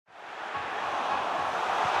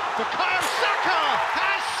Bukayo Saka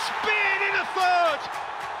has speared in a third.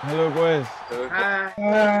 Hello, boys.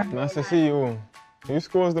 Nice to see you all. Who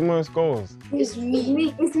scores the most goals? It's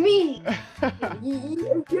me. It's me.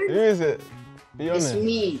 Who is it? Be honest. It's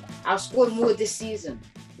me. I've scored more this season.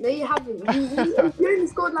 No, you haven't. You only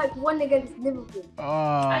scored like one against Liverpool.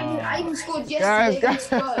 I even scored yesterday against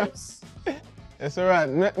Spurs. It's alright.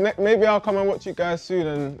 Maybe I'll come and watch you guys soon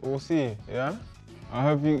and we'll see, yeah? I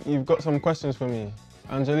hope you've got some questions for me.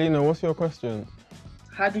 Angelina, what's your question?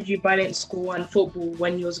 How did you balance school and football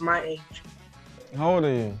when you was my age? How old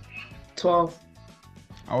are you? 12.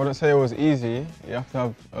 I wouldn't say it was easy. You have to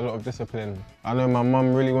have a lot of discipline. I know my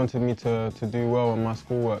mum really wanted me to do well on my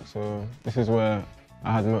schoolwork, so this is where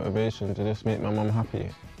I had motivation to just make my mum happy.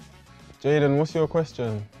 Jaden, what's your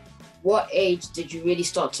question? What age did you really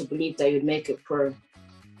start to believe that you'd make it pro?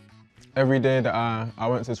 Every day that I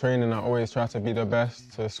went to training, I always tried to be the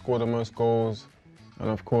best, to score the most goals, and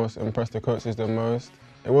of course impress the coaches the most.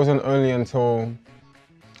 It wasn't only until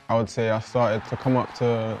I would say I started to come up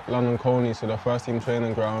to London Colney, so the first team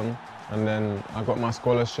training ground, and then I got my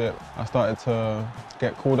scholarship. I started to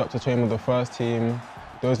get called up to train with the first team.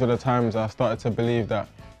 Those were the times I started to believe that,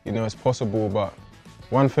 you know, it's possible. But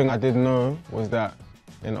one thing I did know was that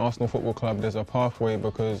in Arsenal Football Club there's a pathway,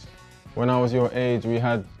 because when I was your age we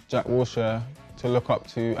had Jack Wilshere to look up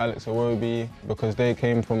to, Alex Iwobi, because they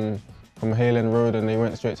came from Haylen Road and they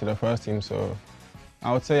went straight to the first team. So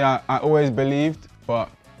I would say I always believed, but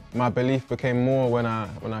my belief became more when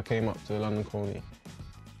I came up to London Colney.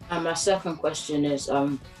 And my second question is,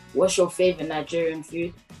 what's your favourite Nigerian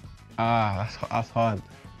food? That's hard.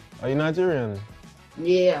 Are you Nigerian?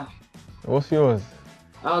 Yeah. What's yours?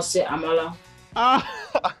 I'll say amala.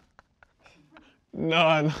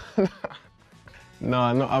 No,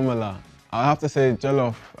 not amala. I have to say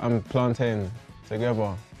jollof and plantain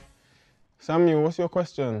together. Samuel, what's your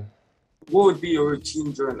question? What would be your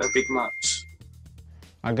routine during a big match?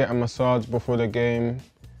 I get a massage before the game,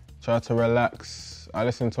 try to relax. I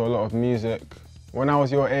listen to a lot of music. When I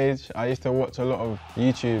was your age, I used to watch a lot of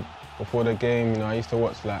YouTube before the game. You know, I used to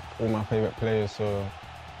watch like all my favourite players, so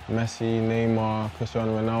Messi, Neymar,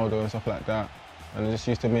 Cristiano Ronaldo and stuff like that. And it just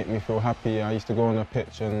used to make me feel happy. I used to go on the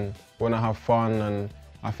pitch and want to have fun, and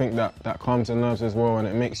I think that calms the nerves as well, and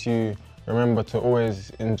it makes you remember to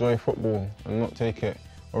always enjoy football and not take it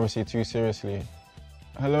obviously too seriously.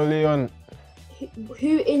 Hello, Leon.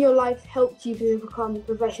 Who in your life helped you to become a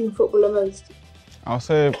professional footballer most? I'll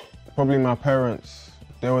say probably my parents.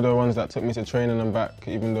 They were the ones that took me to training and back,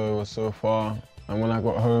 even though it was so far. And when I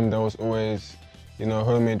got home, there was always, you know,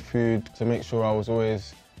 homemade food to make sure I was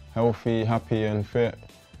always healthy, happy and fit.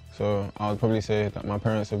 So I would probably say that my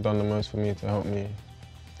parents have done the most for me to help me.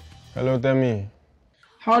 Hello, Demi.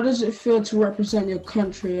 How does it feel to represent your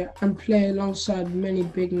country and play alongside many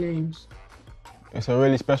big names? It's a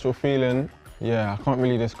really special feeling. Yeah, I can't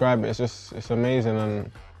really describe it. It's amazing,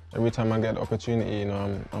 and every time I get the opportunity, you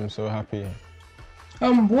know, I'm so happy.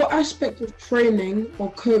 What aspect of training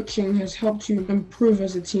or coaching has helped you improve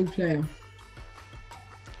as a team player?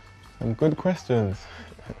 Some good questions.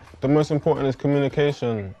 The most important is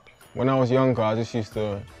communication. When I was younger, I just used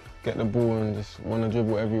to get the ball and just want to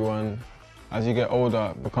dribble everyone. As you get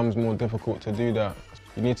older, it becomes more difficult to do that.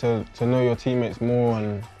 You need to know your teammates more,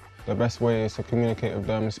 and the best way is to communicate with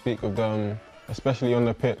them, speak with them, especially on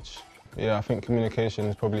the pitch. Yeah, I think communication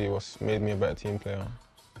is probably what's made me a better team player.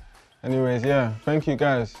 Anyways, yeah, thank you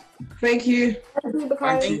guys. Thank you. Thank you,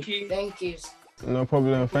 Bukayo. Thank you. Thank you. No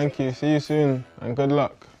problem, thank you. See you soon and good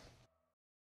luck.